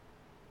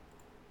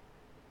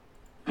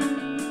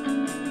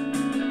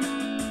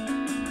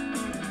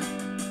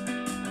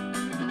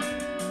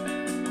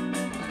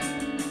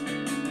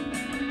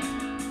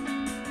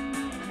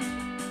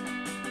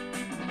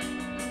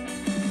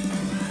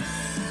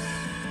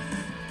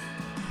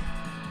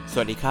ส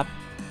วัสดีครับ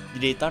ยิ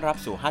นดีต้อนรับ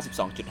สู่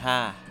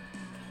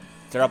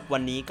 52.5 สำหรับวั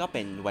นนี้ก็เ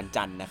ป็นวัน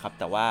จันทร์นะครับ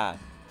แต่ว่า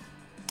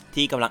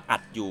ที่กำลังอั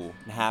ดอยู่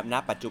นะครับณ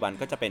ปัจจุบัน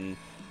ก็จะเป็น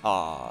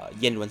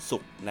เย็นวันศุ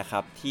กร์นะครั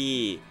บที่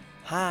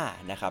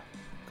5นะครับ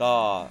ก็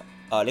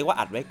เรียกว่า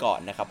อัดไว้ก่อน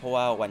นะครับเพราะ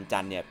ว่าวันจั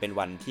นทร์เนี่ยเป็น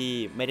วันที่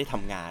ไม่ได้ท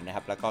ำงานนะค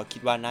รับแล้วก็คิ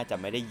ดว่าน่าจะ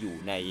ไม่ได้อยู่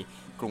ใน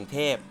กรุงเท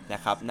พน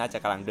ะครับน่าจะ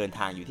กำลังเดินท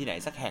างอยู่ที่ไหน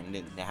สักแห่งห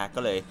นึ่งนะฮะก็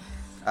เลย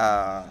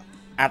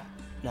อัด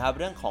นะครับ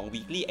เรื่องของ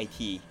Weekly IT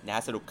นะฮ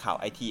ะสรุปข่าว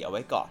IT เอาไ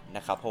ว้ก่อนน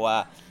ะครับเพราะว่า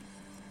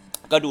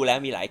ก็ดูแล้ว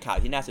มีหลายข่าว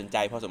ที่น่าสนใจ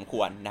พอสมค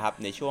วรนะครับ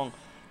ในช่วง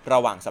ระ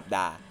หว่างสัปด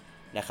าห์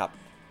นะครับ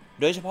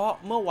โดยเฉพาะ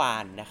เมื่อวา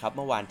นนะครับเ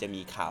มื่อวานจะ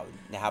มีข่าว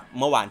นะครับ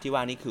เมื่อวานที่ว่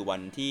านี่คือวั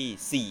น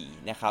ที่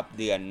4นะครับ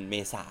เดือนเม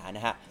ษายนน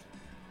ะฮะ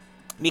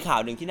มีข่า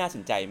วหนึ่งที่น่าส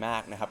นใจมา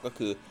กนะครับก็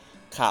คือ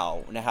ข่าว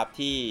นะครับ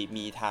ที่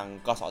มีทาง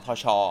กสท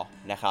ช.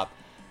นะครับ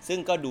ซึ่ง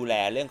ก็ดูแล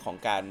เรื่องของ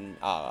การ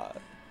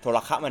โทร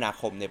คมนา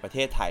คมในประเท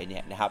ศไทยเ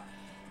นี่ยนะครับ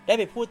ได้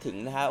ไปพูดถึง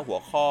นะฮะหัว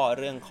ข้อ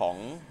เรื่องของ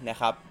นะ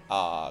ครับ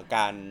ก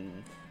าร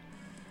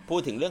พู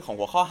ดถึงเรื่องของ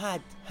หัวข้อ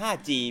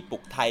 5G ปลุ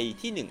กไทย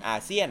ที่1อา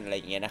เซียนอะไรอ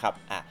ย่างเงี้ยนะครับ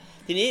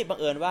ทีนี้บัง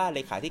เอิญว่าเล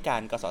ขาธิกา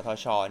รกสท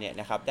ช.เนี่ย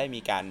นะครับได้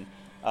มีการ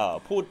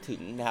พูดถึ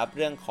งนะครับเ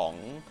รื่องของ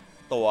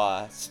ตัว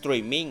สตรี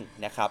มมิ่ง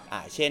นะครับ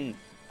เช่น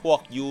พวก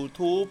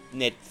YouTube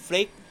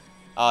Netflix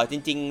จ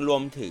ริงๆรว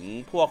มถึง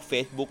พวก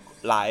Facebook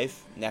Live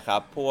นะครั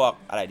บพวก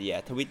อะไรดี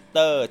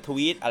Twitter ท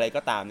วีตอะไร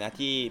ก็ตามนะ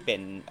ที่เป็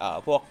น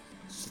พวก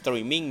สตรี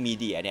มมิ่งมี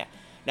เดียเนี่ย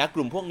นะก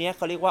ลุ่มพวกนี้เ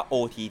ขาเรียกว่า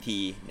OTT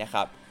นะค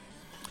รับ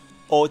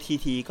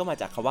OTT ก็มา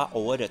จากคำว่า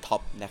over the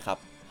top นะครับ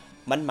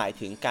มันหมาย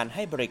ถึงการใ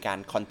ห้บริการ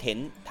คอนเทน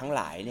ต์ทั้งห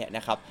ลายเนี่ยน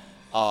ะครับ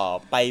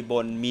ไปบ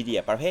นมีเดี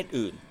ยประเภท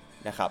อื่น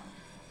นะครับ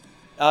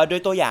โด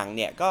ยตัวอย่างเ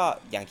นี่ยก็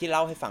อย่างที่เล่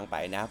าให้ฟังไป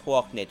นะพว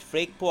ก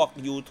Netflix พวก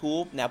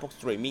YouTube นะพวกส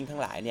ตรีมมิ่งทั้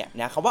งหลายเนี่ย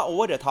นะคำว่า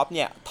over the top เ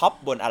นี่ยท็อป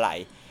บนอะไร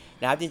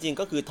นะครับจริงๆ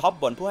ก็คือท็อป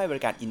บนผู้ให้บ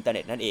ริการอินเทอร์เ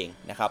น็ตนั่นเอง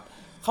นะครับ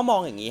เขามอ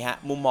งอย่างนี้ฮะ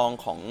มุมมอง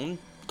ของ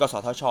กส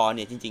ทช.เ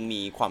นี่ยจริงๆ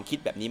มีความคิด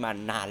แบบนี้มา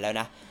นานแล้ว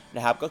น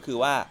ะครับก็คือ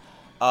ว่า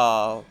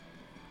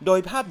โดย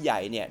ภาพใหญ่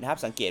เนี่ยนะครับ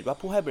สังเกตว่า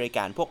ผู้ให้บริก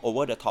ารพวก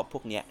over the top พ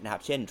วกเนี้ยนะครั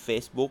บเช่น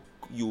Facebook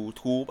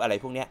YouTube อะไร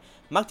พวกเนี้ย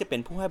มักจะเป็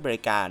นผู้ให้บ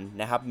ริการ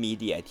นะครับมี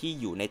เดียที่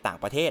อยู่ในต่าง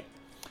ประเทศ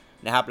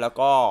นะครับแล้ว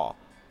ก็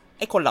ไ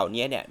อ้คนเหล่า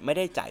นี้เนี่ยไม่ไ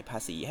ด้จ่ายภา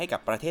ษีให้กับ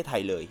ประเทศไท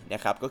ยเลยน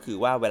ะครับก็คือ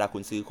ว่าเวลาคุ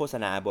ณซื้อโฆษ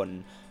ณาบน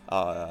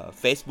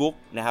Facebook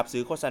นะครับ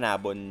ซื้อโฆษณา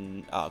บน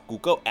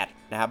Google Ad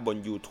นะครับบน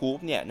YouTube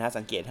เนี่ยนะ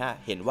สังเกต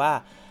เห็นว่า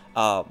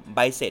ใบ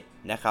เสร็จ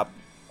นะครับ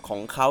ขอ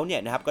งเขาเนี่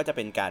ยนะครับก็จะเ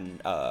ป็นการ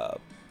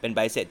เป็นใบ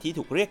เสร็จที่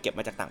ถูกเรียกเก็บ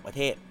มาจากต่างประเ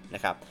ทศน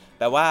ะครับแ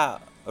ปลว่า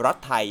รัฐ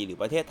ไทยหรือ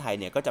ประเทศไทย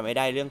เนี่ยก็จะไม่ไ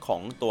ด้เรื่องขอ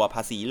งตัวภ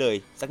าษีเลย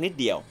สักนิด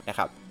เดียวนะค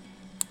รับ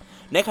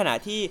ในขณะ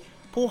ที่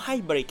ผู้ให้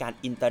บริการ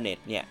อินเทอร์เน็ต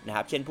เนี่ยนะค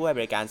รับเช่นผู้ให้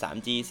บริการ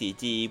 3G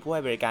 4G ผู้ใ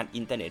ห้บริการ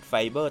อินเทอร์เน็ตไฟ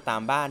เบอร์ตา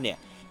มบ้านเนี่ย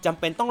จำ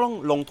เป็นต้อง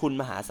ลงทุน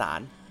มหาศา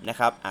ลนะ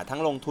ครับทั้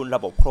งลงทุนร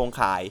ะบบโครง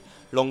ข่าย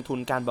ลงทุน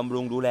การบำ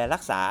รุงดูแลรั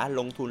กษา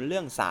ลงทุนเรื่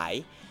องสาย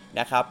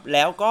นะครับแ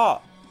ล้วก็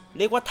เ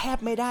รียกว่าแทบ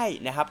ไม่ได้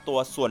นะครับตัว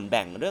ส่วนแ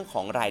บ่งเรื่องข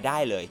องรายได้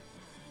เลย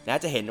นะ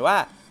จะเห็นว่า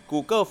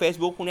Google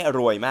Facebook พวกนี้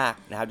รวยมาก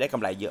นะครับได้กำ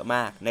ไรเยอะม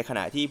ากในขณ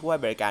ะที่ผู้ให้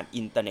บริการ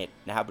อินเทอร์เน็ต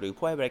นะครับหรือ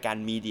ผู้ให้บริการ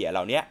มีเดียเห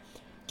ล่านี้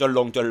จนล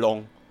ง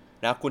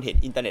นะคุณเห็น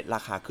อินเทอร์เน็ตร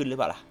าคาขึ้นหรือเ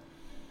ปล่าล่ะ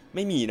ไ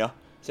ม่มีเนาะ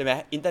ใช่ไหม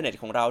อินเทอร์เน็ต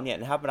ของเราเนี่ย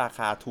นะครับราค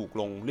าถูก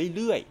ลงเ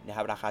รื่อยๆนะค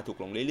รับราคาถูก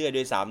ลงเรื่อยๆ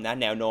ด้วยซ้ำนะ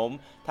แนวโน้ม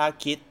ถ้า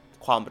คิด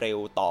ความเร็ว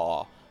ต่อ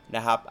น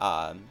ะครับ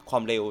ควา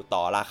มเร็วต่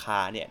อราคา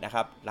เนี่ยนะค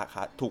รับราค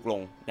าถูกล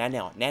งแ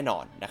น่นอ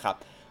นนะครับ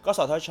ก็ส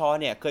ทช.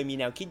เนี่ยเคยมี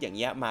แนวคิดอย่างเ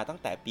งี้ยมาตั้ง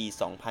แต่ปี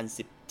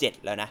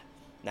 2017 แล้วนะ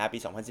ปี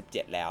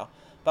 2017 แล้ว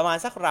ประมาณ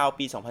สักราว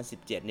ปี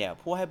 2017 เนี่ย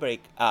ผู้ให้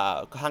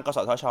ทางกส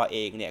ทช.เอ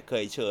งเนี่ยเค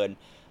ยเชิญ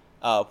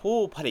ผู้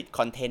ผลิตค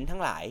อนเทนต์ทั้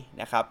งหลาย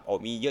นะครับ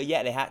มีเยอะแย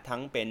ะเลยฮะทั้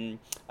งเป็น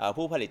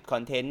ผู้ผลิตคอ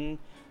นเทนต์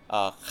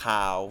ข่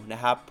าวน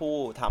ะครับผู้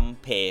ท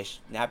ำเพจ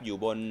นะครับอยู่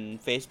บน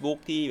Facebook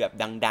ที่แบบ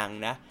ดัง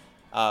ๆนะ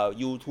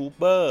ยูทูบเ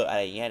บอร์อะไ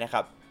รอย่างเงี้ยนะค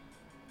รับ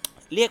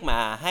เรียกมา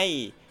ให้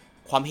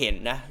ความเห็น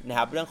นะค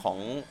รับเรื่องของ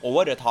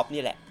over the top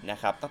นี่แหละนะ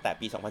ครับตั้งแต่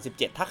ปี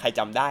 2017 ถ้าใครจ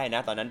ำได้น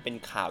ะตอนนั้นเป็น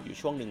ข่าวอยู่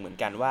ช่วงหนึ่งเหมือน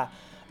กันว่า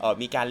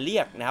มีการเรี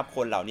ยกนะครับค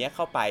นเหล่านี้เ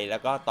ข้าไปแล้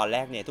วก็ตอนแร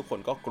กเนี่ยทุกคน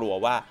ก็กลัว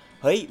ว่า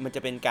เฮ้ยมันจะ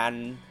เป็นการ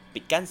ปิ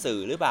ดกั้นสื่อ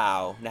หรือเปล่า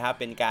นะครับ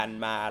เป็นการ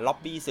มาล็อบ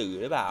บี้สื่อ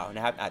หรือเปล่าน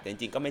ะครับแต่จ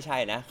ริงๆก็ไม่ใช่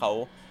นะเขา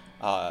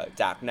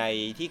จากใน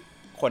ที่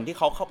คนที่เ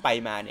ขาเข้าไป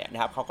มาเนี่ยน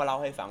ะครับเขาก็เล่า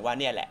ให้ฟังว่า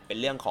เนี่ยแหละเป็น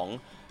เรื่องของ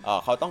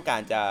เขาต้องกา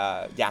ร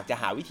อยากจะ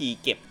หาวิธี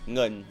เก็บเ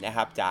งินนะค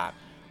รับจาก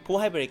ผู้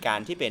ให้บริการ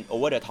ที่เป็น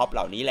over the top เห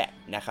ล่านี้แหละ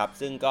นะครับ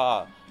ซึ่งก็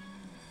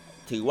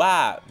ถือว่า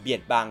เบีย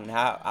ดบังนะ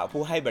ครับ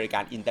ผู้ให้บริกา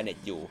รอินเทอร์เน็ต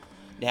อยู่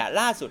นะฮะ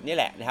ล่าสุดนี่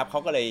แหละนะครับเขา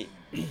ก็เลย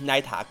นา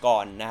ยถาก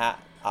รนะฮะ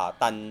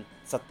ตัน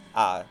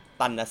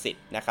สิท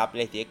ธิ์นะครับ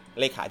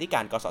เลขาธิกา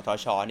รกสท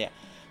ช.เนี่ย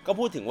ก็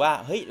พูดถึงว่า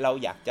เฮ้ยเรา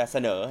อยากจะเส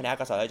นอนะ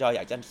กสทช.อ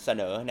ยากจะเส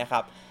นอนะครั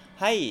บ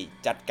ให้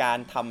จัดการ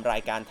ทำรา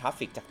ยการทราฟ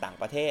ฟิกจากต่าง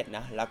ประเทศน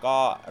ะแล้วก็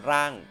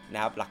ร่างน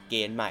ะครับหลักเก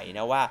ณฑ์ใหม่น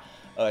ะว่า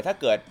ถ้า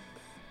เกิด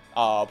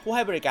ผู้ใ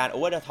ห้บริการ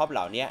over the top เห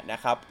ล่านี้น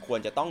ะครับควร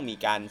จะต้อง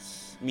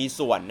มี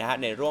ส่วนนะฮะ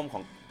ในร่วมข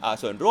อง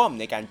ส่วนร่วม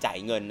ในการจ่าย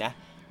เงิน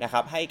นะค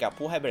รับให้กับ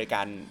ผู้ให้บริก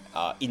าร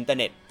อินเทอร์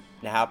เน็ต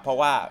นะครับเพราะ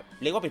ว่า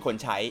เรียกว่าเป็นคน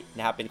ใช้น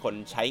ะครับเป็นคน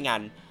ใช้งา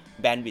น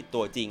แบนด์วิดต์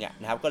ตัวจริง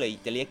นะครับก็เลย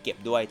จะเรียกเก็บ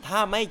ด้วยถ้า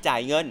ไม่จ่า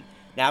ยเงิน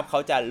นะครับเขา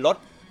จะลด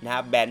นะค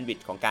รับแบนด์วิด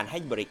ต์ของการให้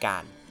บริกา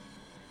ร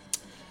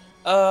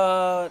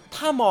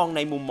ถ้ามองใ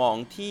นมุมมอง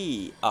ที่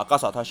ก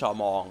สทช.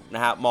มองน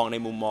ะครับมองใน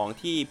มุมมอง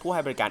ที่ผู้ใ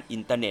ห้บริการอิ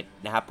นเทอร์เน็ต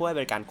นะครับผู้ให้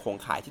บริการโครง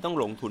ข่ายที่ต้อง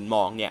ลงทุนม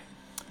องเนี่ย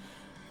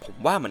ผม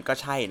ว่ามันก็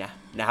ใช่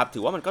นะครับถื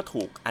อว่ามันก็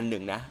ถูกอันหนึ่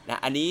งนะ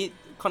อันนี้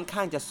ค่อนข้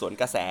างจะสวน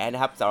กระแสน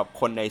ะครับสำหรับ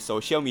คนในโซ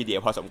เชียลมีเดีย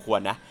พอสมควร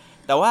นะ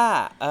แต่ว่า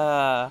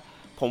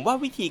ผมว่า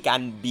วิธีกา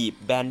รบีบ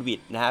แบนด์วิ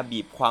ดต์นะฮะบี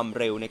บความ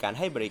เร็วในการ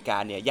ให้บริกา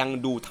รเนี่ยยัง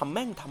ดูทำแ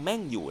ม่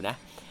งอยู่นะ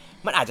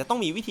มันอาจจะต้อง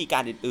มีวิธีกา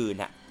รอื่น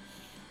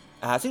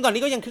ๆซึ่งตอน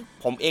นี้ก็ยัง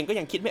ผมเองก็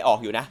ยังคิดไม่ออก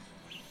อยู่น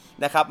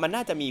ะครับมันน่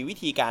าจะมีวิ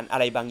ธีการอะ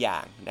ไรบางอย่า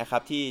งนะครั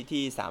บ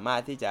ที่สามาร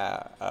ถที่จะ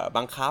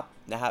บังคับ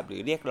นะครับหรื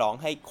อเรียกร้อง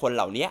ให้คนเ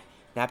หล่านี้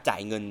นะครับจ่า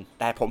ยเงิน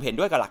แต่ผมเห็น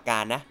ด้วยกับหลักกา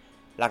รนะ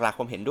หลักๆ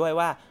ผมเห็นด้วย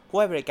ว่าผู้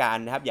ให้บริการ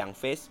นะครับอย่าง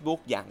Facebook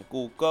อย่าง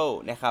Google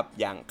นะครับ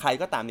อย่างใคร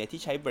ก็ตามเนี่ย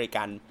ที่ใช้บริก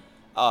าร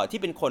ที่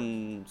เป็นคน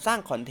สร้าง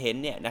คอนเทน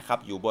ต์เนี่ยนะครับ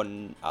อยู่บ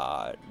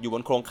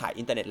นโครงข่าย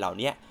อินเทอร์เน็ตเหล่า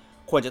นี้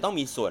ควรจะต้อง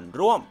มีส่วน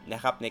ร่วมน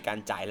ะครับในการ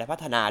จ่ายและพั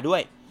ฒนาด้ว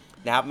ย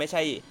นะครับไม่ใ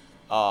ช่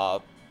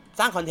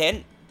สร้างคอนเทน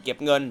ต์เก็บ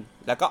เงิน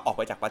แล้วก็ออกไ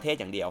ปจากประเทศ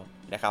อย่างเดียว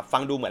นะครับฟั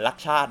งดูเหมือนรัก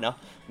ชาติเนาะ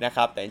นะค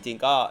รับแต่จริง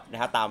ๆก็นะ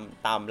ครับ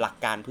ตามหลัก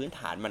การพื้นฐ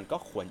านมันก็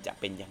ควรจะ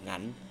เป็นอย่างนั้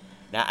น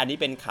นะอันนี้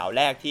เป็นข่าวแ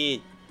รกที่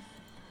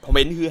ผมเ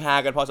ห็นฮือฮา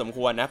กันพอสมค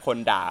วรนะคน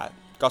ด่า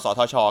กสท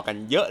ช.กัน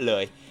เยอะเล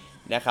ย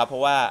นะครับเพรา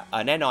ะว่า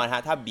แน่นอน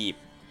ถ้าบีบ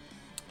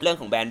เรื่อง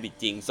ของแบนด์วิดต์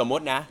จริงสมม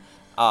ตินะ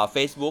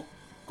Facebook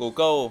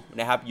Google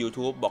นะครับ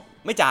YouTube บอก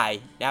ไม่จ่าย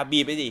นะครับบี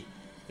บไปสิ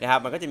นะครับ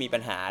มันก็จะมีปั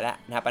ญหาแล้ว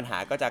นะครับปัญหา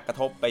ก็จะกระ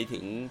ทบไปถึ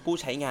งผู้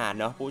ใช้งาน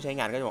เนาะผู้ใช้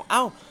งานก็จะบอกเอ้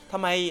าทำ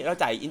ไมเรา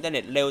จ่ายอินเทอร์เน็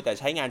ตเร็วแต่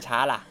ใช้งานช้า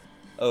ล่ะ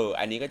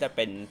อันนี้ก็จะเ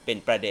ป็น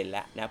ประเด็นแ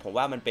ล้วนะผม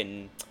ว่ามันเ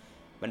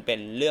ป็น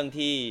เรื่อง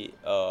ที่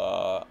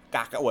ก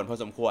ากกระอ่วนพอ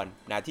สมควร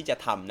นะที่จะ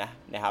ทำ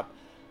นะครับ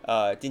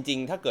จริง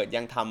ๆถ้าเกิด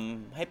ยังท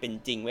ำให้เป็น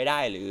จริงไม่ได้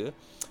หรือ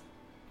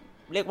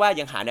เรียกว่า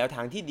ยังหาแนวท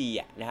างที่ดี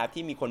นะครับ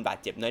ที่มีคนบาด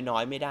เจ็บน้อ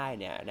ยๆไม่ได้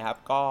เนี่ยนะครับ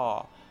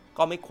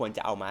ก็ไม่ควรจ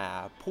ะเอามา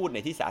พูดใน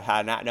ที่สาธาร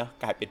ณะเนาะ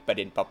กลายเป็นประเ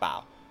ด็นเปล่า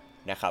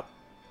ๆนะครับ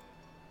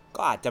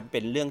ก็อาจจะเป็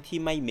นเรื่องที่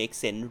ไม่ make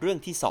sense เรื่อง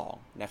ที่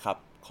2นะครับ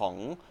ของ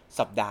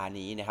สัปดาห์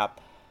นี้นะครับ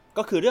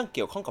ก็คือเรื่องเ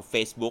กี่ยวข้องกับ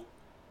Facebook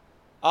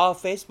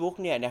Facebook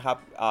เนี่ยนะครับ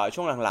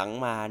ช่วงหลัง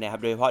ๆมานะครับ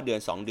โดยเฉพาะเดือน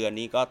2เดือน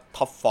นี้ก็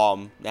ท็อปฟอร์ม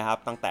นะครับ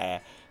ตั้งแต่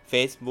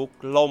Facebook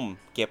ล่ม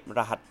เก็บร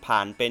หัสผ่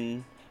านเป็น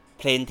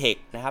Plain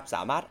Text นะครับส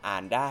ามารถอ่า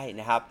นได้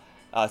นะครับ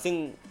ซึ่ง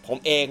ผม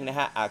เองนะ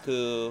ฮะคื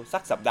อสั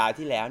กสัปดาห์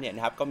ที่แล้วเนี่ยน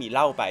ะครับก็มีเ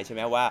ล่าไปใช่ไห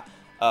มว่า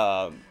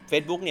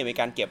Facebook เนี่ยมี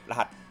การเก็บร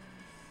หัส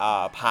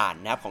ผ่าน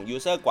นะครับของ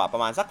User กว่าปร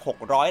ะมาณสัก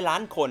600ล้า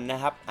นคนน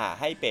ะครับ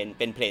ให้เ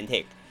ป็น Plain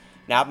Text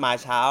นะครับมา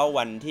เช้า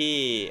วัน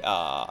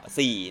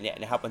ที่4เนี่ย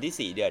นะครับวัน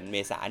ที่4เดือนเม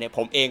ษายนเนี่ยผ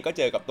มเองก็เ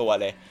จอกับตัว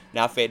เลยน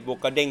ะ Facebook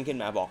ก็เด้งขึ้น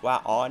มาบอกว่า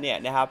เนี่ย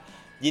นะครับ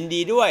ยินดี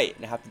ด้วย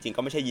นะครับจริงๆ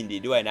ก็ไม่ใช่ยินดี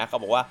ด้วยนะเขา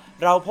บอกว่า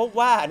เราพบ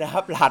ว่านะค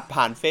รับรหัส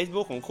ผ่าน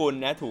Facebook ของคุณ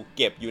นะถูกเ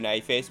ก็บอยู่ใน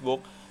Facebook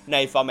ใน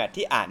ฟอร์แมต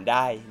ที่อ่านไ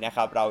ด้นะค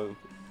รับเรา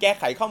แก้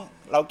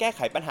ไ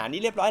ขปัญหานี้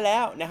เรียบร้อยแล้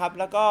วนะครับ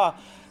แล้วก็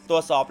ตร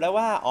วจสอบแล้ว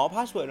ว่าพ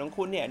าสเวิร์ดของ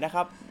คุณเนี่ยนะค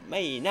รับไ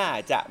ม่น่า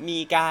จะมี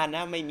การ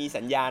ไม่มี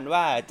สัญญาณว่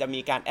าจะมี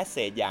การแอสเซ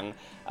สอย่าง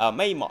ไ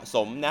ม่เหมาะส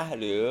มนะ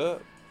ห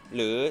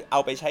รือเอา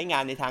ไปใช้งา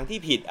นในทางที่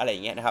ผิดอะไรอย่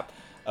างเงี้ยนะครับ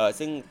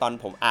ซึ่งตอน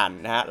ผมอ่าน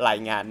นะฮะราย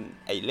งาน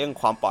เรื่อง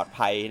ความปลอด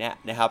ภัย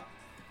นะครับ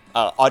อ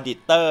อดิ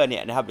เตอร์เนี่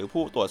ยนะครับหรือ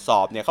ผู้ตรวจสอ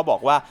บเนี่ยเขาบอ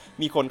กว่า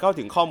มีคนเข้า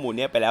ถึงข้อมูลเ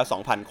นี่ยไปแล้ว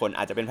 2,000 คน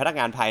อาจจะเป็นพนัก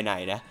งานภายใน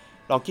นะ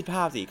ลองคิดภ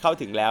าพสิเข้า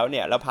ถึงแล้วเ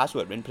นี่ยแล้วพาสเวิ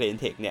ร์ดเป็น plain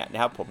text เนี่ยน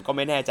ะครับผมก็ไ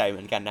ม่แน่ใจเห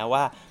มือนกันนะ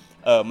ว่า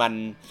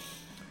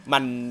มั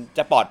นจ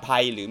ะปลอดภั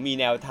ยหรือมี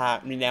แ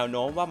นวโ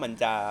น้มว่ามัน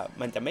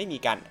จะไม่มี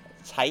การ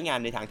ใช้งาน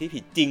ในทางที่ผิ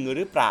ดจริงห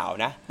รือเปล่า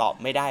นะตอบ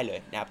ไม่ได้เลย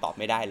นะครับตอบ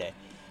ไม่ได้เลย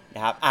น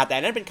ะครับแต่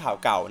นั้นเป็นข่าว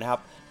เก่านะครับ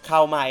ข่า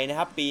วใหม่นะ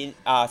ครับ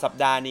สัป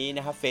ดาห์นี้น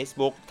ะครับ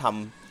Facebook ท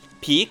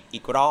ำพีคอี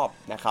กรอบ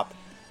นะครับ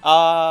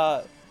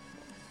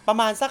ประ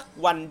มาณสัก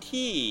วัน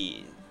ที่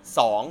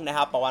2นะค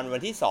รับประมาณวั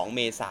นที่2เม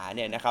ษายนเ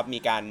นี่ยนะครับมี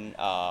การ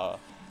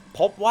พ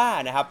บว่า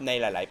นะครับใน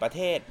หลายๆประเท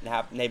ศนะค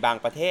รับในบาง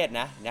ประเทศ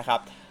นะครั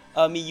บ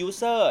มียู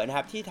เซอร์นะค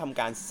รับที่ทำ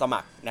การสมั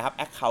ครนะครับ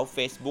Account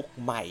Facebook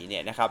ใหม่เนี่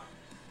ยนะครับ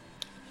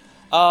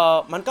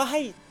มันก็ใ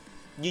ห้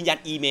ยืนยัน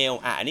อีเมล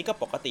อันนี้ก็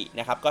ปกติ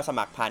นะครับก็ส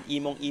มัครผ่าน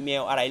อีเม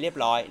ลอะไรเรียบ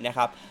ร้อยนะค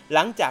รับห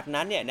ลังจาก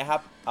นั้นเนี่ยนะครั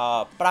บ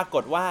ปราก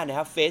ฏว่านะค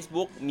รับ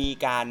Facebook มี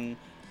กา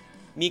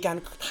ร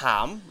ถา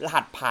มร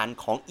หัสผ่าน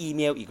ของอีเ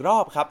มลอีกรอ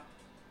บครับ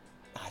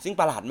ซึ่ง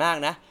ประหลาดมาก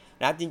นะ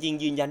ครับจริง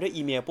ๆยืนยันด้วย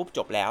อีเมลปุ๊บจ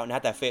บแล้วน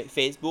ะแต่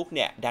Facebook เ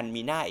นี่ยดัน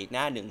มีหน้าอีกห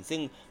น้าหนึ่งซึ่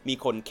งมี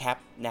คนแคป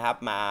นะครับ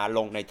มาล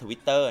งใน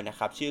Twitter นะ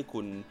ครับชื่อ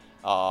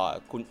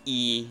คุณ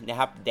Eนะ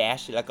ครับ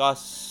dash แล้วก็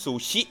ซู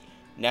ชิ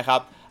นะครั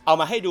บเอา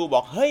มาให้ดูบ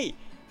อกเฮ้ย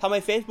ทำไม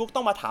Facebook ต้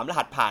องมาถามร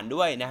หัสผ่าน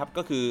ด้วยนะครับ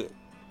ก็คือ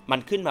มัน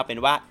ขึ้นมาเป็น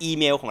ว่าอี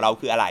เมลของเรา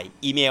คืออะไร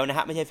อีเมลนะฮ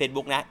ะไม่ใช่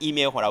Facebook นะอีเม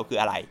ลของเราคือ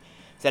อะไร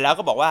เสร็จแล้ว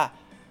ก็บอกว่า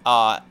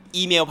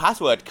อีเมลพาส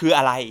เวิร์ดคือ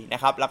อะไรน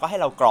ะครับแล้วก็ให้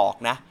เรากรอก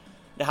นะ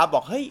ครับบ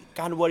อกเฮ้ย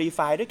การ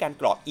verify ด้วยการ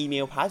กรอกอีเม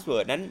ลพาสเวิ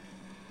ร์ดนั้น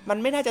มัน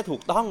ไม่น่าจะถู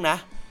กต้อง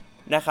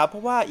นะครับเพร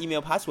าะว่าอีเม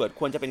ลพาสเวิร์ด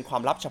ควรจะเป็นควา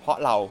มลับเฉพาะ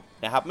เรา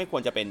นะครับไม่คว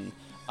รจะเป็น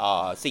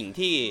สิ่ง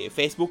ที่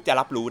Facebook จะ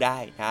รับรู้ได้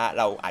นะ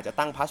เราอาจจะ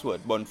ตั้งพาสเวิร์ด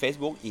บน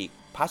Facebook อีก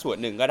พาสเวิร์ด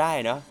หนึ่งก็ได้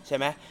เนาะใช่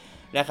ไหม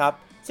นะครับ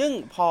ซึ่ง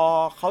พอ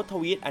เขาท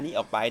วีตอันนี้อ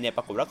อกไปเนี่ยป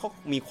รากฏว่าเขา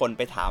มีคนไ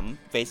ปถาม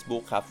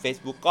Facebook ครับ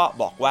Facebook ก็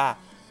บอกว่า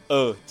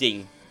จริง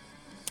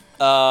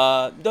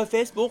โดย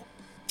Facebook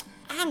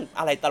อ้าง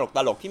อะไรต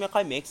ลกที่ไม่ค่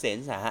อย make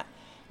sense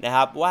นะค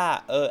รับว่า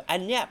อัน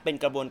เนี้ยเป็น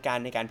กระบวนการ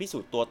ในการพิสู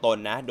จน์ตัวตน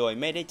นะโดย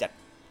ไม่ได้จัด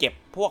เก็บ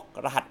พวก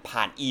รหัส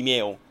ผ่านอีเม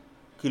ล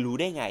คือรู้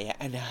ได้ไงฮะ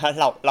นะ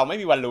เราไม่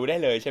มีวันรู้ได้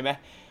เลยใช่ไหม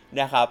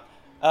นะครับ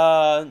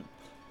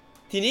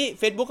ทีนี้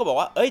Facebook ก็บอก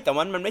ว่าแต่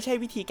มันไม่ใช่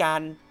วิธีการ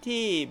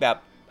ที่แบบ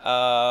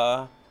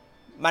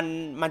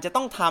มันจะ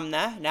ต้องทำน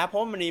ะเพรา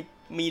ะมัน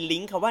มีลิ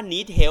งก์คำว่า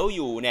need help อ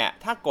ยู่เนี่ย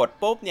ถ้ากด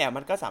ปุ๊บเนี่ยมั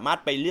นก็สามารถ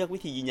ไปเลือกวิ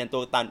ธียืนยัน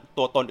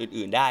ตัวตน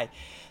อื่นๆได้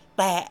แ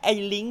ต่ไอ้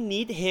ลิงก์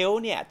need help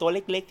เนี่ยตัวเ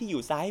ล็กๆที่อ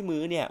ยู่ซ้ายมื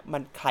อเนี่ย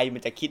ใครมั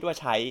นจะคิดว่า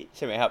ใช้ใ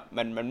ช่ไหมครับ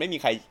มันไม่มี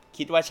ใคร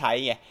คิดว่าใช้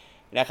ไง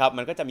นะครับ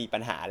มันก็จะมีปั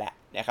ญหาแหละ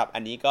นะครับอั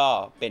นนี้ก็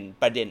เป็น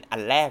ประเด็นอั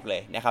นแรกเล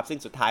ยนะครับซึ่ง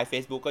สุดท้าย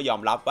Facebook ก็ยอ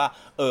มรับว่า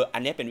อั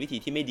นนี้เป็นวิธี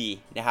ที่ไม่ดี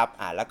นะครับ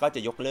แล้วก็จ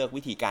ะยกเลิก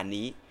วิธีการ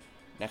นี้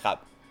นะครับ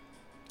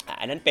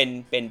อันนั้นเ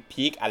ป็น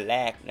พีคอันแร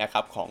กนะค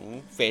รับของ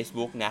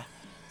Facebook นะ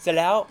เสร็จ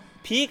แล้ว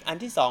พีคอัน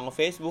ที่2ของ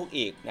Facebook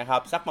อีกนะครั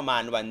บสักประมา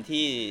ณวัน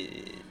ที่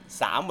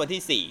3วัน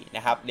ที่4น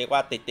ะครับเรียกว่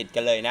าติด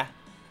กันเลยนะ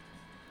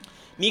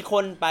มีค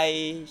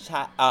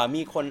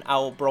นเอา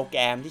โปรแกร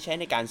มที่ใช้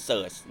ในการเสิ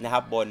ร์ชนะค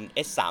รับบน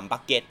S3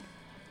 Bucket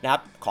นะครั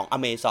บของ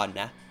Amazon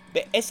นะ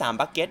S3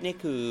 Bucket นี่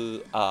คือ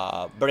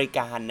บริก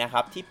ารนะค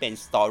รับที่เป็น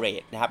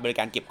storage นะครับบริ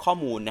การเก็บข้อ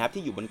มูลนะครับ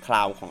ที่อยู่บนคล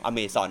าวด์ของ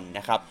Amazon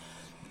นะครับ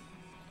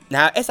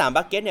S3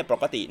 Bucket เนี่ยป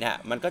กติเนี่ย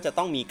มันก็จะ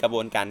ต้องมีกระบ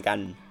วนการ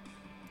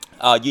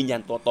ยืนยั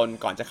นตัวตน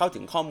ก่อนจะเข้าถึ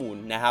งข้อมูล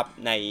นะครับ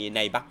ใน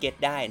Bucket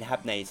ได้นะครั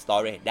บใน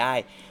storage ได้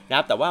นะค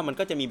รับแต่ว่ามัน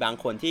ก็จะมีบาง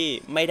คนที่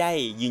ไม่ได้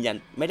ยืนยัน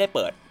ไม่ได้เ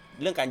ปิด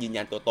เรื่องการยืน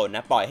ยันตัวตนน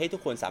ะปล่อยให้ทุ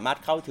กคนสามารถ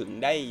เข้าถึง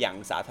ได้อย่าง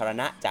สาธาร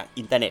ณะจาก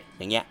อินเทอร์เน็ต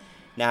อย่างเงี้ย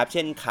นะครับเ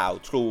ช่นข่าว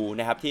True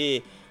นะครับที่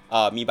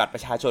มีบัตรปร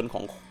ะชาชนข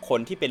องคน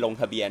ที่ไปลง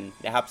ทะเบียน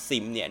นะครับซิ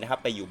มเนี่ยนะครับ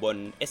ไปอยู่บน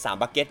S3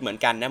 Bucket เหมือน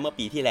กันนะเมื่อ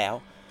ปีที่แล้ว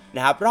น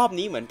ะครับรอบ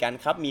นี้เหมือนกัน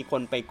ครับมีค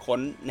นไปค้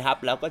นนะครับ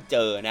แล้วก็เจ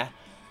อ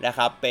นะค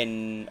รับเ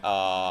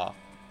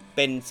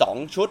ป็น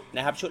2ชุดน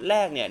ะครับชุดแร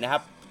กเนี่ยนะครั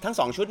บทั้ง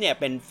2ชุดเนี่ย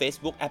เป็น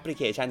Facebook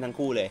Application ทั้ง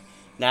คู่เลย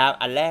นะครับ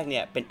อันแรกเนี่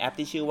ยเป็นแอป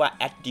ที่ชื่อว่า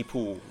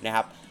 @depool นะค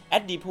รับ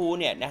 @depool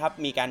เนี่ยนะครับ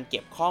มีการเก็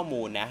บข้อ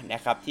มูลน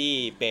ะครับที่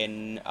เป็น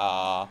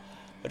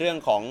เรื่อง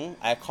ของ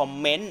คอม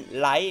เมนต์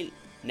ไลค์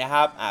นะค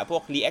รับพว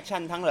ก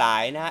reaction ทั้งหลา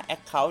ยนะ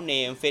account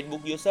name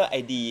Facebook user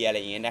ID อะไร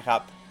อย่างเงี้ยนะครั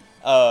บ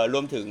ร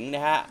วมถึงน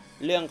ะฮะ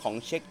เรื่องของ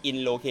check in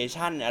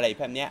location อะไร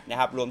แบบนี้นะ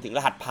ครับรวมถึงร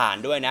หัสผ่าน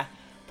ด้วยนะ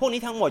พวก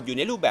นี้ทั้งหมดอยู่ใ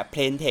นรูปแบบ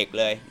plain text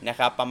เลยนะ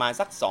ครับประมาณ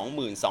สัก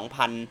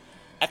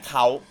 22,000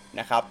 account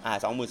นะครับ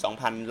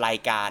22,000 ราย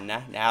การ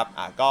นะครับ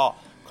ก็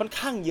ค่อน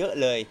ข้างเยอะ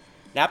เลย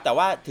นะครับแต่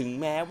ว่าถึง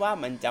แม้ว่า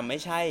มันจะไม่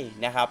ใช่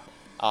นะครับ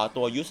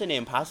ตัว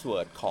username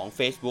password ของ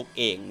Facebook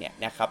เองเนี่ย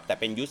นะครับแต่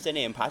เป็น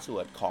username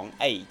password ของ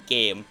ไอ้เก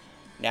ม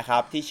นะครั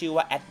บที่ชื่อ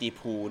ว่า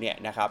 @depool เนี่ย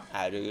นะครับ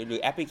หรือ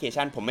แอปพลิเค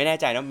ชันผมไม่แน่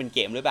ใจนะมันเป็นเก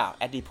มหรือเปล่า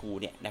 @depool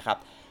เนี่ยนะครับ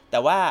แ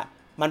ต่ว่า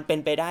มันเป็น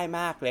ไปได้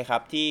มากเลยครั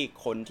บที่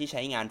คนที่ใ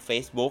ช้งาน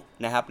Facebook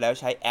นะครับแล้ว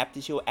ใช้แอป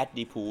ที่ชื่อ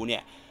 @depool เนี่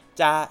ย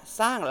จะ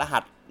สร้างรหั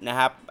สนะ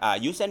ครับ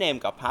username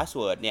กับ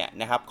password เนี่ย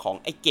นะครับของ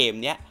ไอ้เกม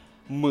เนี้ย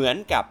เหมือน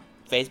กับ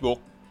Facebook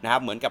นะครั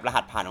บเหมือนกับร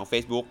หัสผ่านของ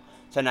Facebook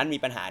ฉะนั้นมี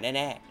ปัญหาแ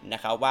น่ๆนะ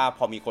ครับว่าพ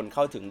อมีคนเ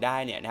ข้าถึงได้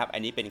เนี่ยนะครับอั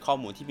นนี้เป็นข้อ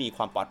มูลที่มีค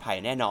วามปลอดภัย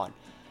แน่นอน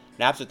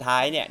นะครับสุดท้า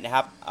ยเนี่ยนะค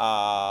รับ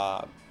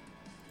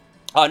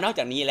นอกจ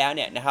ากนี้แล้วเ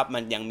นี่ยนะครับมั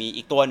นยังมี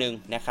อีกตัวหนึ่ง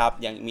นะครับ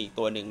ยังมีอีก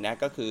ตัวหนึ่งนะ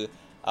ก็คือ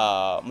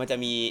มันจะ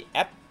มีแอ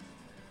ป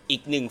อี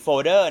ก1โฟ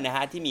ลเดอร์นะฮ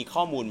ะที่มีข้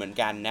อมูลเหมือน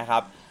กันนะครั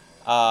บ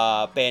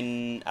เป็น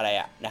อะไร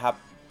นะครับ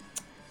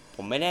ผ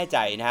มไม่แน่ใจ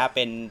นะฮะเ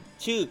ป็น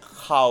ชื่อ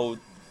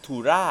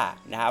Cultura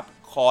นะครับ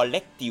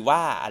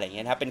Collectiva อะไรเ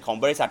งี้ยนะครับเป็นของ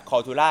บริษัท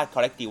Cultura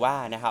Collectiva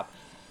นะครับ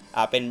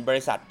เป็นบ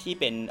ริษัทที่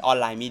เป็นออน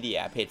ไลน์มีเดีย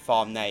แพลตฟอ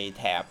ร์มในแ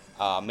ถบ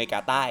อเมริกา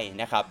ใต้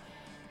นะครับ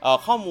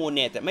ข้อมูลเ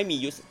นี่ยจะไ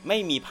ม่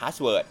มีพาส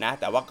เวิร์ดนะ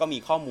แต่ว่าก็มี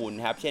ข้อมูล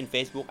นะครับเช่น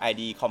Facebook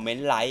ID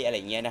Comment Like อะไร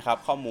เงี้ยนะครับ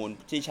ข้อมูล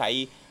ที่ใช้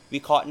วิ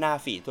เคราะห์หน้า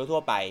ฟีดทั่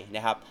วๆไปน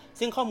ะครับ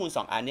ซึ่งข้อมูล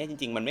2อันนี้จ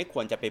ริงๆมันไม่ค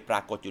วรจะไปปร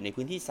ากฏอยู่ใน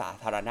พื้นที่สา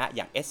ธารณะอ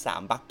ย่าง S3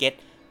 Bucket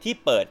ที่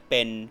เปิดเ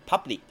ป็น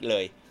Public เล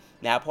ย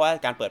นะเพราะว่า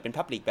การเปิดเป็น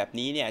Public แบบ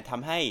นี้เนี่ยท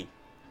ำให้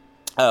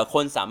ค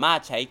นสามารถ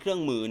ใช้เครื่อง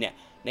มือเนี่ย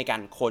ในกา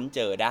รค้นเจ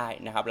อได้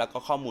นะครับแล้วก็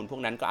ข้อมูลพว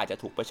กนั้นก็อาจจะ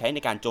ถูกไปใช้ใน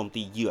การโจม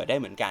ตีเหยื่อได้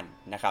เหมือนกัน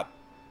นะครับ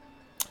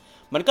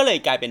มันก็เลย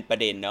กลายเป็นประ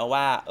เด็นนะ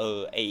ว่า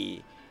ไอ้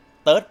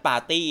third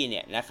party เ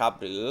นี่ยนะครับ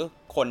หรือ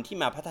คนที่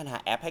มาพัฒนา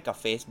แอปให้กับ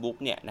Facebook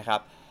เนี่ยนะครับ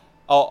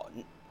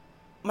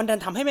มันดัน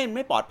ทำให้มันไ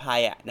ม่ปลอดภัย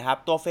นะครับ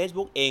ตัว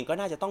Facebook เองก็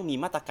น่าจะต้องมี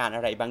มาตรการอ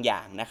ะไรบางอย่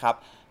างนะครับ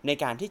ใน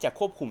การที่จะ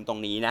ควบคุมตรง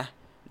นี้น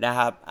ะค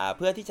รับเ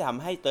พื่อที่จะท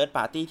ำให้ third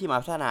party ที่มา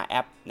พัฒนาแอ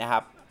ปนะครั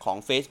บของ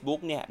Facebook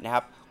เนี่ยนะค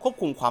รับควบ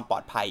คุมความปลอ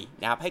ดภัย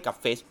นะครับให้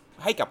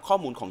กับข้อ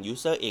มูลของ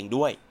user เอง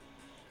ด้วย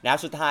นะ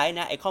สุดท้ายน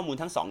ะไอ้ข้อมูล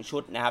ทั้ง2ชุ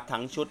ดนะครับทั้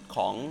งชุดข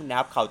องนะค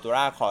รับ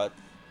Cultura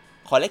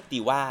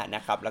Collectiva น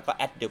ะครับแล้วก็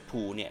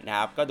 @depool เนี่ยนะค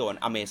รับก็โดน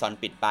Amazon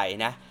ปิดไป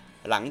นะ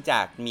หลังจา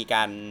กมีก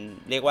าร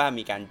เรียกว่า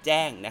มีการแ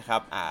จ้งนะครั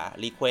บ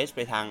request ไป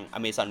ทาง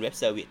Amazon Web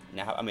Service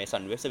นะครับ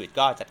Amazon Web Service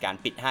ก็จัดการ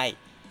ปิดให้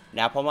น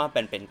ะเพราะว่า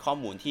เป็นข้อ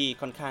มูลที่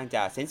ค่อนข้างจ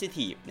ะเซนซิ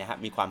ทีฟนะครับ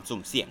มีความสุ่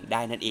มเสี่ยงไ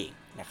ด้นั่นเอง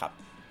นะครับ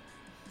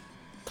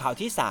ข่าว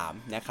ที่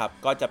3นะครับ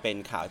ก็จะเป็น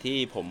ข่าวที่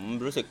ผม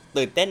รู้สึก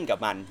ตื่นเต้นกับ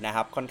มันนะค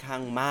รับค่อนข้า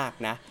งมาก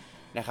น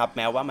ะครับแ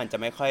ม้ว่ามันจะ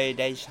ไม่ค่อย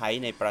ได้ใช้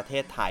ในประเท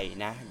ศไทย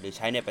นะหรือใ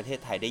ช้ในประเทศ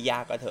ไทยได้ยา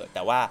กก็เถอะแ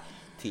ต่ว่า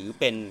ถือ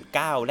เป็น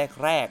ก้าว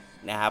แรก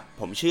ๆนะครับ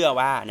ผมเชื่อ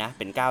ว่านะ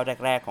เป็นก้าว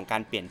แรกๆของกา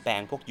รเปลี่ยนแปล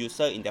งพวก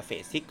user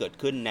interface ที่เกิด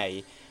ขึ้นใน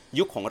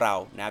ยุคของเรา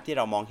นะครับที่เ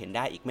รามองเห็นไ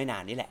ด้อีกไม่นา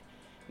นนี่แหละ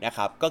นะค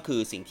รับก็คือ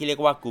สิ่งที่เรีย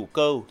กว่า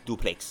Google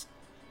Duplex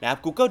นะครับ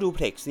Google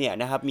Duplex เนี่ย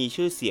นะครับมี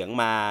ชื่อเสียง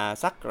มา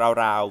สัก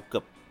ราวๆเกื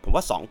อบผม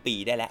ว่า2ปี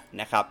ได้แล้ว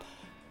นะครับ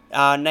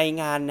ใน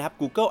งานนะครับ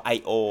Google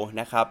I/O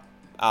นะครับ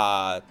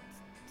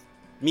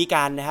มีก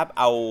ารนะครับ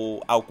เอ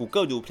า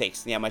Google Duplex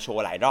เนี่ยมาโช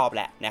ว์หลายรอบแ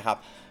ล้วนะครับ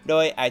โด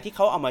ยที่เข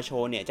าเอามาโช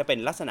ว์เนี่ยจะเป็น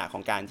ลักษณะข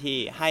องการที่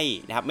ให้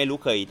นะครับไม่รู้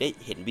เคยได้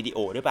เห็นวิดีโอ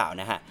หรือเปล่า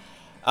นะฮะ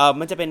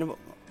มันจะเป็น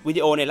วิ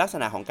ดีโอในลักษ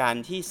ณะของการ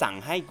ที่สั่ง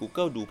ให้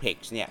Google Duplex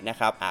เนี่ยนะ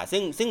ครับ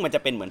ซึ่งมันจะ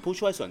เป็นเหมือนผู้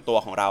ช่วยส่วนตัว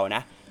ของเราน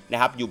ะ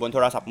ครับอยู่บนโท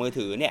รศัพท์มือ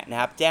ถือเนี่ยนะ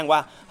ครับแจ้งว่า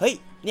เฮ้ย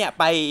เนี่ย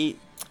ไป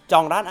จ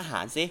องร้านอาหา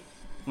รซิ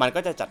มันก็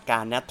จะจัดกา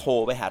รนะโทร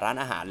ไปหาร้าน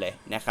อาหารเลย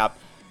นะครับ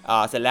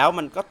เสร็จแล้ว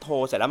มันก็โทร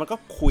เสร็จแล้วมันก็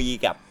คุย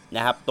กับน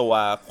ะครับตัว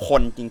ค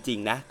นจริง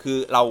ๆนะคือ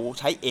เรา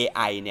ใช้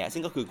AI เนี่ยซึ่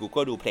งก็คือ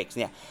Google Duplex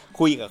เนี่ย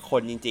คุยกับค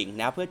นจริง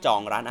ๆนะเพื่อจอ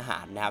งร้านอาหา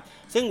รนะครับ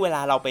ซึ่งเวล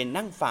าเราไป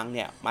นั่งฟังเ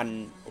นี่ย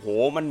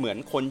มันเหมือน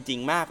คนจริง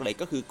มากเลย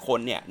ก็คือคน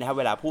เนี่ยนะครับ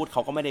เวลาพูดเข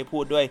าก็ไม่ได้พู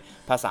ดด้วย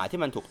ภาษาที่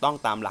มันถูกต้อง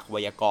ตามหลักไว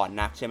ยากรณ์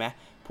นักใช่ไหม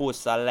พูด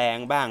แสลง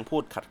บ้างพู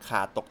ดข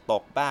าดต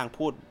กบ้าง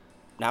พูด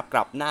นะครับก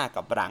ลับหน้า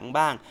กับหลัง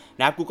บ้าง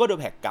นะ Google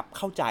Duplex กลับเ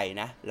ข้าใจ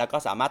นะแล้วก็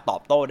สามารถตอ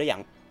บโต้ได้อย่า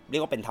งเรีย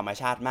กว่าเป็นธรรม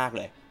ชาติมากเ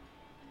ลย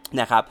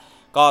นะครับ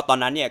ก็ตอน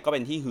นั้นเนี่ยก็เป็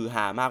นที่ฮือฮ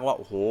ามากว่าโ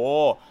อ้โห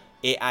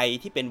AI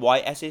ที่เป็น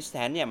voice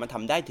assistant เนี่ยมันท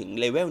ำได้ถึง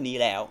เลเวลนี้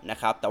แล้วนะ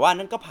ครับแต่ว่า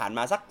นั่นก็ผ่านม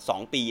าสัก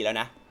2ปีแล้ว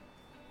นะ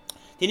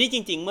ทีนี้จ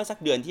ริงๆเมื่อสัก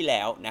เดือนที่แ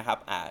ล้วนะครับ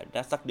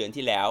สักเดือน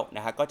ที่แล้วน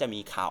ะครับก็จะมี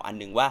ข่าวอัน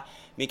นึงว่า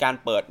มีการ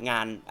เปิ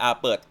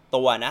ด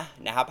ตัว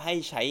นะครับให้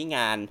ใช้ง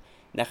าน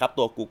นะครับ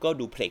ตัว Google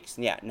Duplex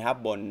เนี่ยนะครับ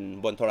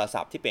บนโทรศั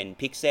พท์ที่เป็น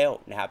Pixel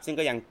นะครับซึ่ง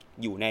ก็ยัง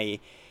อยู่ใน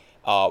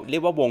เรีย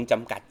กว่าวงจ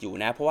ำกัดอยู่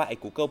นะเพราะว่าไอ้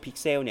Google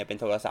Pixel เนี่ยเป็น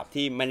โทรศัพท์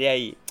ที่ไม่ได้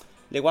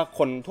เรียกว่าค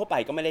นทั่วไป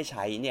ก็ไม่ได้ใ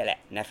ช้เนี่ยแหละ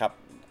นะครับ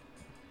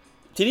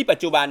ทีนี้ปัจ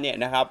จุบันเนี่ย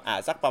นะครับ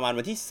สักประมาณ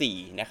วันที่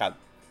4นะครับ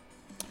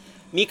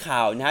มีข่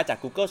าวนะฮะจาก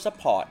Google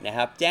Support นะค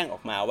รับแจ้งอ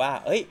อกมาว่า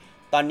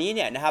ตอนนี้เ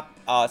นี่ยนะครับ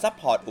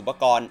support อุป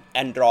กรณ์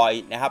Android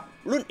นะครับ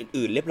รุ่น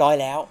อื่นๆเรียบร้อย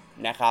แล้ว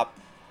นะครับ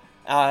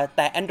แ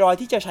ต่ Android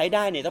ที่จะใช้ไ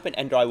ด้เนี่ยต้องเป็น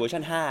Android เวอร์ชั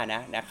น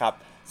5นะครับ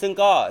ซึ่ง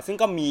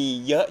ก็มี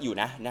เยอะอยู่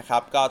นะครั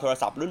บก็โทร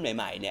ศัพท์รุ่นใ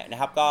หม่ๆเนี่ยนะ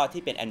ครับก็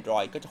ที่เป็น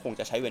Android ก็จะคง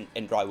จะใช้เป็น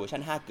Android เวอร์ชั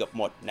น5เกือบ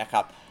หมดนะค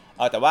รับ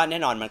แต่ว่าแน่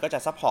นอนมันก็จะ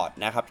support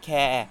นะครับแ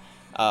ค่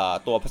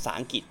ตัวภาษา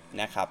อังกฤษ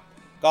นะครับ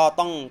ก็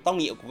ต้อง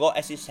มี Google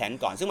Assistant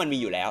ก่อนซึ่งมันมี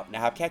อยู่แล้วน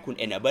ะครับแค่คุณ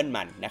enable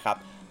มันนะครับ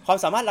ความ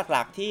สามารถห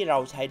ลักๆที่เรา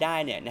ใช้ได้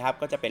เนี่ยนะครับ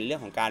ก็จะเป็นเรื่อ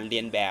งของการเรี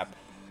ยนแบบ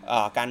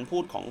การพู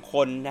ดของค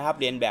นนะครับ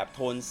เรียนแบบโท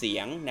นเสี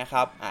ยงนะค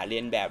รับเรี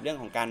ยนแบบเรื่อง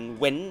ของการ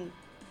เว้น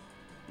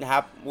นะค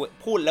รับ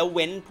พูดแล้วเ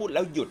ว้นพูดแ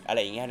ล้วหยุดอะไร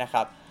อย่างเงี้ยนะค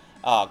รับ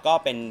ก็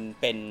เ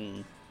ป็น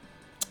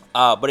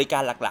บริกา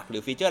รหลักๆหรื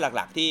อฟีเจอร์ห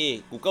ลักๆที่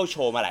Google โช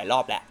ว์มาหลายรอ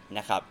บแล้ว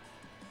นะครับ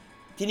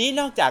ทีนี้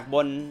นอกจากบ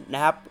นน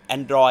ะครับ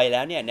Android แ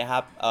ล้วเนี่ยนะค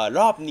รับร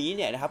อบนี้เ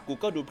นี่ยนะครับ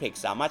Google Duplex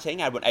สามารถใช้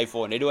งานบน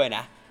iPhone ได้ด้วย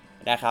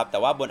นะครับแต่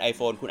ว่าบน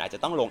iPhone คุณอาจจะ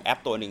ต้องลงแอป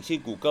ตัวหนึ่งชื่อ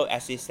Google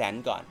Assistant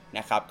ก่อนน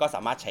ะครับก็ส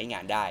ามารถใช้งา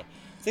นได้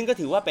ซึ่งก็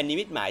ถือว่าเป็นนิ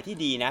มิตหมายที่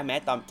ดีนะแม้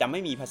จะไ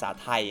ม่มีภาษา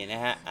ไทยน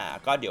ะฮะ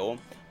ก็เดี๋ยว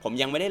ผม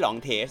ยังไม่ได้ลอง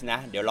เทสนะ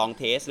เดี๋ยวลอง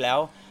เทสแล้ว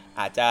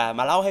อาจจะม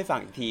าเล่าให้ฟัง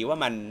อีกทีว่า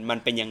มัน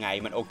เป็นยังไง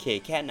มันโอเค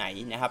แค่ไหน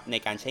นะครับใน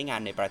การใช้งาน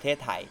ในประเทศ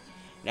ไทย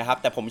นะครับ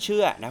แต่ผมเ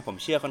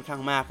ชื่อค่อนข้า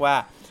งมากว่า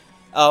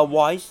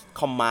voice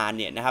command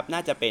เนี่ยนะครับน่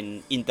าจะเป็น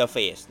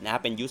interface นะครั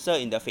บเป็น user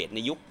interface ใน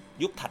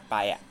ยุคถัดไป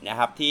นะค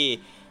รับที่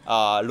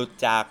หลุด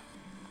จาก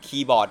คี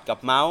ย์บอร์ดกับ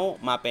เมาส์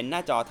มาเป็นหน้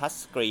าจอทัช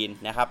สกรีน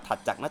นะครับถัด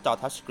จากหน้าจอ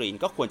ทัชสกรีน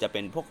ก็ควรจะเ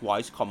ป็นพวก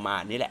voice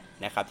command นี่แหละ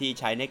นะครับที่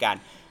ใช้ในการ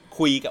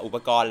คุยกับอุป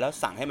กรณ์แล้ว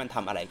สั่งให้มันท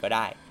ำอะไรก็ไ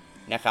ด้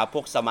นะครับพ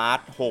วก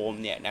smart home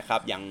เนี่ยนะครับ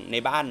อย่างใน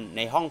บ้านใ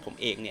นห้องผม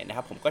เองเนี่ยนะค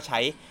รับผมก็ใช้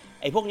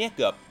ไอ้พวกนี้เ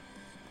กื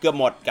อบ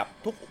หมดกับ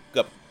เ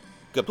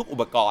กือบทุกอุ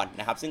ปกรณ์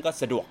นะครับซึ่งก็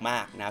สะดวกมา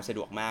กนะครับสะด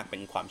วกมากเป็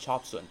นความชอบ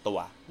ส่วนตัว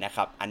นะค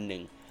รับอันหนึ่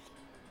ง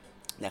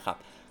นะครับ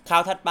ข่า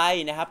วถัดไป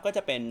นะครับก็จ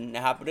ะเป็นน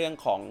ะครับเรื่อง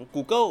ของ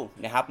Google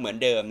นะครับเหมือน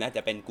เดิมนะจ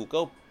ะเป็น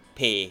Google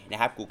Pay นะ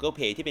ครับ Google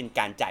Pay ที่เป็น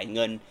การจ่ายเ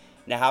งิน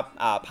นะครับ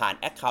ผ่าน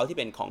Account ที่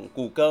เป็นของ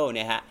Google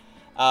นะฮะ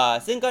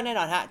ซึ่งก็แน่น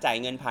อนฮะจ่าย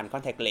เงินผ่าน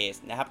contactless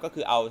นะครับก็คื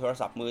อเอาโทร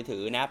ศัพท์มือถื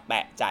อนะแป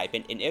ะจ่ายเป็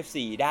น NFC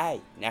ได้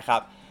นะครั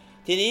บ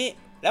ทีนี้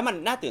แล้วมัน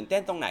น่าตื่นเต้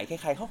นตรงไหนใ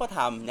ครๆเขาก็ท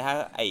ำนะฮะ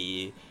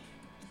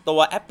ตัว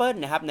Apple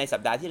นะครับในสั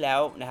ปดาห์ที่แล้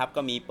วนะครับ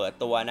ก็มีเปิด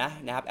ตัว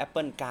นะครับ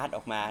Apple Card อ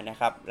อกมานะ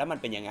ครับแล้วมัน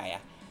เป็นยังไง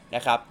น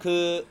ะครับคื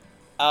อ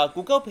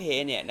Google Pay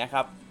เนี่ยนะค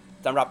รับ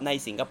สำหรับใน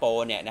สิงคโป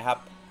ร์เนี่ยนะครับ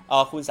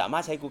คุณสามา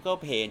รถใช้ Google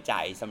Pay จ่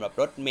ายสำหรับ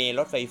รถเมล์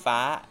รถไฟฟ้า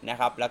นะ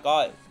ครับแล้วก็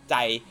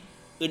จ่าย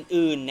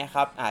อื่นๆนะค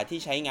รับที่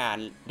ใช้งาน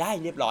ได้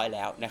เรียบร้อยแ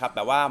ล้วนะครับแ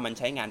ต่ว่ามันใ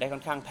ช้งานได้ค่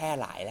อนข้างแพร่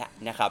หลายแล้ว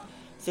นะครับ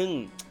ซึ่ง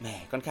แหม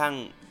ค่อนข้าง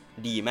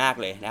ดีมาก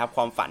เลยนะครับค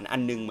วามฝันอั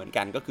นนึงเหมือน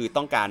กันก็คือ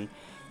ต้องการ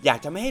อยาก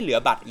จะไม่ให้เหลือ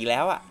บัตรอีกแล้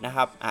วนะค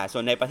รับส่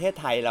วนในประเทศ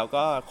ไทยเรา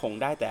ก็คง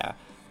ได้แต่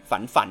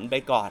ฝันไป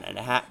ก่อน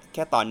นะฮะแ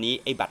ค่ตอนนี้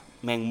ไอ้บัตร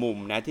แมงมุม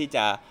นะที่จ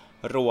ะ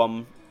รวม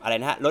อะไร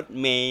นะฮะรถ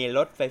เมล์ร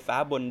ถไฟฟ้า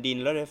บนดิน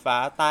รถไฟฟ้า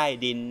ใต้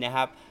ดินนะค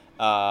รับ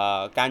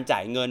การจ่า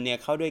ยเงินเนี่ย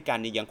เข้าด้วยกัน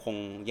เนี่ยยั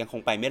งค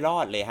งไปไม่รอ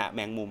ดเลยฮะแม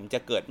งมุมจะ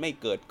เกิดไม่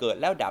เกิดเกิด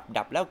แล้วดั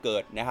บแล้วเกิ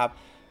ดนะครับ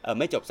ไ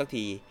ม่จบสัก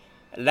ที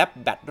และ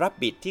แบตรับ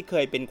บิดที่เค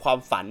ยเป็นความ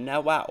ฝันน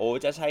ะว่าโอ้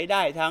จะใช้ไ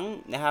ด้ทั้ง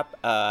นะครับ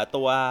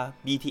ตัว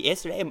BTS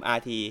และ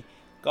MRT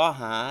ก็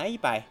หาย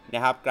ไปน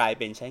ะครับกลายเ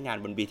ป็นใช้งาน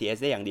บน BTS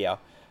ได้อย่างเดียว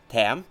แถ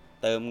ม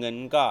เติมเงิน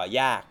ก็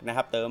ยากนะค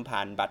รับเติมผ่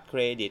านบัตรเคร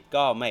ดิต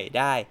ก็ไม่ไ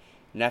ด้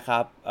นะครั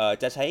บ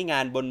จะใช้งา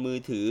นบนมือ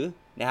ถือ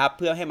นะครับเ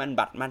พื่อให้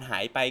บัตรมันหา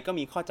ยไปก็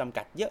มีข้อจำ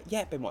กัดเยอะแย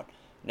ะไปหมด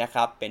นะค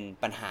รับเป็น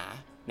ปัญหา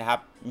นะครับ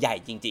ใหญ่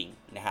จริง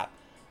ๆนะครับ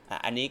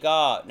อันนี้ก็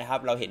นะครับ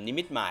เราเห็นนิ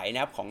มิตหมายน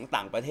ะครับของต่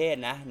างประเทศ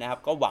นะครับ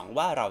ก็หวัง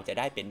ว่าเราจะ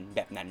ได้เป็นแบ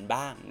บนั้น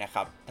บ้างนะค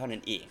รับเท่านั้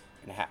นเอง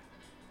นะฮะ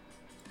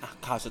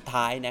ข่าวสุด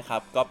ท้ายนะครั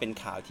บก็เป็น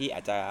ข่าวที่อ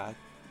าจจะ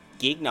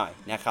กิ๊กหน่อย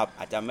นะครับ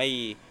อาจจะไม่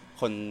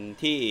คน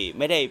ที่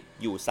ไม่ได้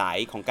อยู่สาย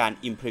ของการ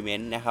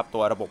implement นะครับตั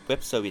วระบบเว็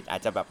บเซอร์วิสอา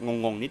จจะแบบ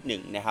งงๆนิดหนึ่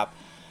งนะครับ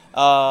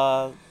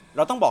เร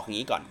าต้องบอกอย่าง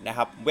นี้ก่อนนะค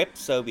รับเว็บ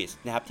เซอร์วิส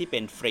นะครับที่เป็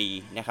นฟรี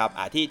นะครับ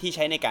ที่ใ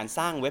ช้ในการส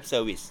ร้างเว็บเซอ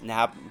ร์วิสนะ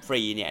ครับฟ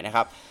รีเนี่ยนะค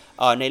รับ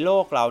ในโล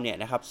กเราเนี่ย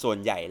นะครับส่วน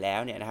ใหญ่แล้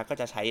วเนี่ยนะครับก็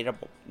จะใช้ระ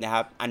บบนะค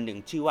รับอันหนึ่ง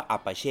ชื่อว่า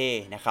Apache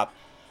นะครับ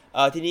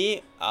ทีนี้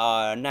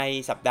ใน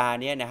สัปดาห์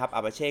นี้นะครับ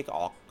Apache ก็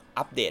ออก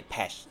อัปเดตแพ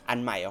ทช์อัน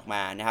ใหม่ออกม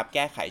านะครับแ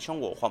ก้ไขช่อง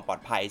โหว่ความปลอ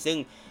ดภัยซึ่ง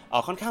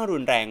ค่อนข้างรุ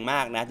นแรงม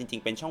ากนะจริ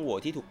งๆเป็นช่องโหว่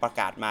ที่ถูกประ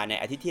กาศมาใน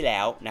อาทิตย์ที่แล้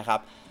วนะครับ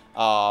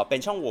เป็น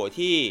ช่องโหว่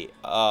ที่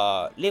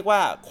เรียกว่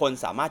าคน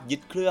สามารถยึ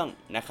ดเครื่อง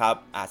นะครับ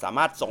สาม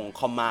ารถส่ง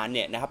คอมมานด์เ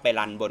นี่ยนะครับไป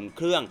รันบนเ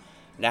ครื่อง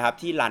นะครับ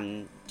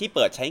ที่เ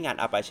ปิดใช้งาน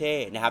Apache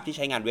นะครับที่ใ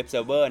ช้งานเว็บเซิ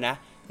ร์ฟเวอร์นะ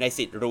ใน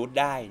สิทธิ์ root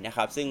ได้นะค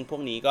รับซึ่งพว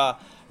กนี้ก็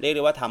เรียกไ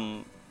ด้ว่าท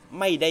ำ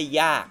ไม่ได้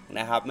ยาก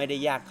นะครับไม่ได้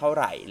ยากเท่าไ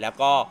หร่แล้ว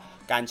ก็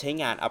การใช้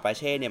งาน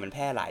Apache เนี่ยมันแพ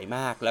ร่หลายม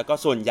ากแล้วก็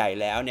ส่วนใหญ่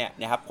แล้วเนี่ย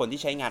นะครับคนที่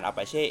ใช้งาน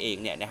Apache เอง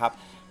เนี่ยนะครับ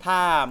ถ้า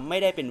ไม่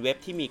ได้เป็นเว็บ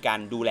ที่มีการ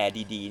ดูแล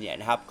ดีๆเนี่ย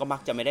นะครับก็มั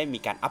กจะไม่ได้มี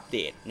การอัปเด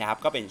ตนะครับ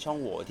ก็เป็นช่อง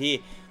โหว่ที่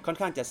ค่อน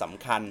ข้างจะส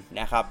ำคัญ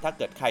นะครับถ้าเ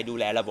กิดใครดู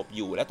แลระบบอ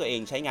ยู่และตัวเอ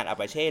งใช้งาน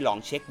Apache ลอง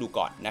เช็คดู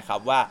ก่อนนะครับ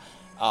ว่า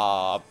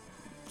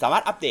สามา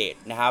รถอัปเดต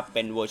นะครับเ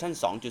ป็นเวอร์ชัน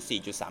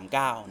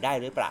 2.4.39 ได้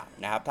หรือเปล่า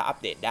นะครับถ้าอัป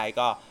เดตได้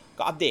ก็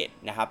อัปเดต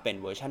นะครับเป็น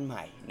เวอร์ชันให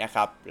ม่นะค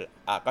รับ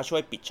ก็ช่ว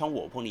ยปิดช่องโห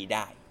ว่พวกนี้ไ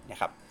ด้นะ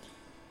ครับ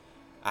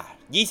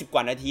20 ก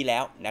ว่านาทีแล้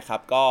วนะครับ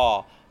ก็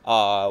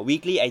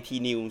weekly IT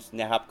news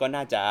นะครับก็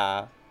น่าจะ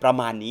ประ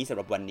มาณนี้สำห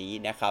รับวันนี้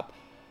นะครับ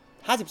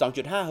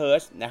 52.5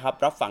 Hz นะครับ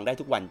รับฟังได้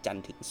ทุกวันจันท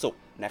ร์ถึงศุก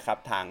ร์นะครับ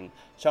ทาง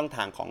ช่องท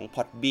างของ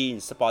Podbean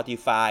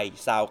Spotify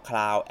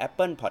SoundCloud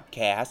Apple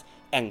Podcast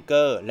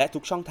Anchor และทุ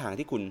กช่องทาง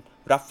ที่คุณ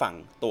รับฟัง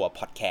ตัว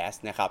Podcast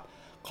นะครับ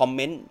คอมเม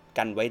นต์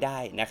กันไว้ได้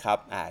นะครับ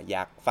อย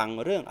ากฟัง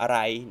เรื่องอะไร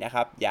นะค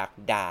รับอยาก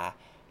ด่า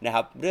นะค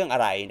รับเรื่องอะ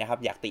ไรนะครับ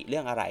อยากติเรื่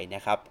องอะไรน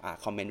ะครับ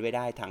คอมเมนต์ไว้ไ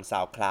ด้ทาง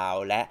SoundCloud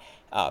และ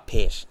เพ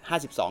จ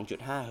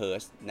 52.5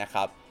 Hz นะค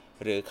รับ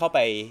หรือเข้าไป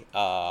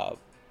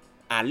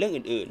อ่านเรื่อง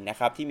อื่นๆนะ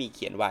ครับที่มีเ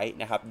ขียนไว้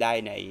นะครับได้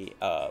ใน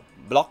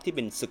บล็อกที่เ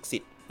ป็นสึกสิ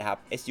ทธิ์นะครับ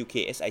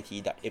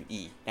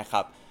suksit.me นะค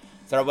รับ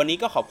สำหรับวันนี้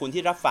ก็ขอบคุณ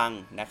ที่รับฟัง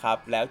นะครับ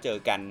แล้วเจอ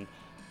กัน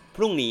พ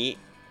รุ่งนี้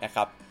นะค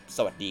รับส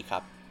วัสดีครั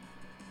บ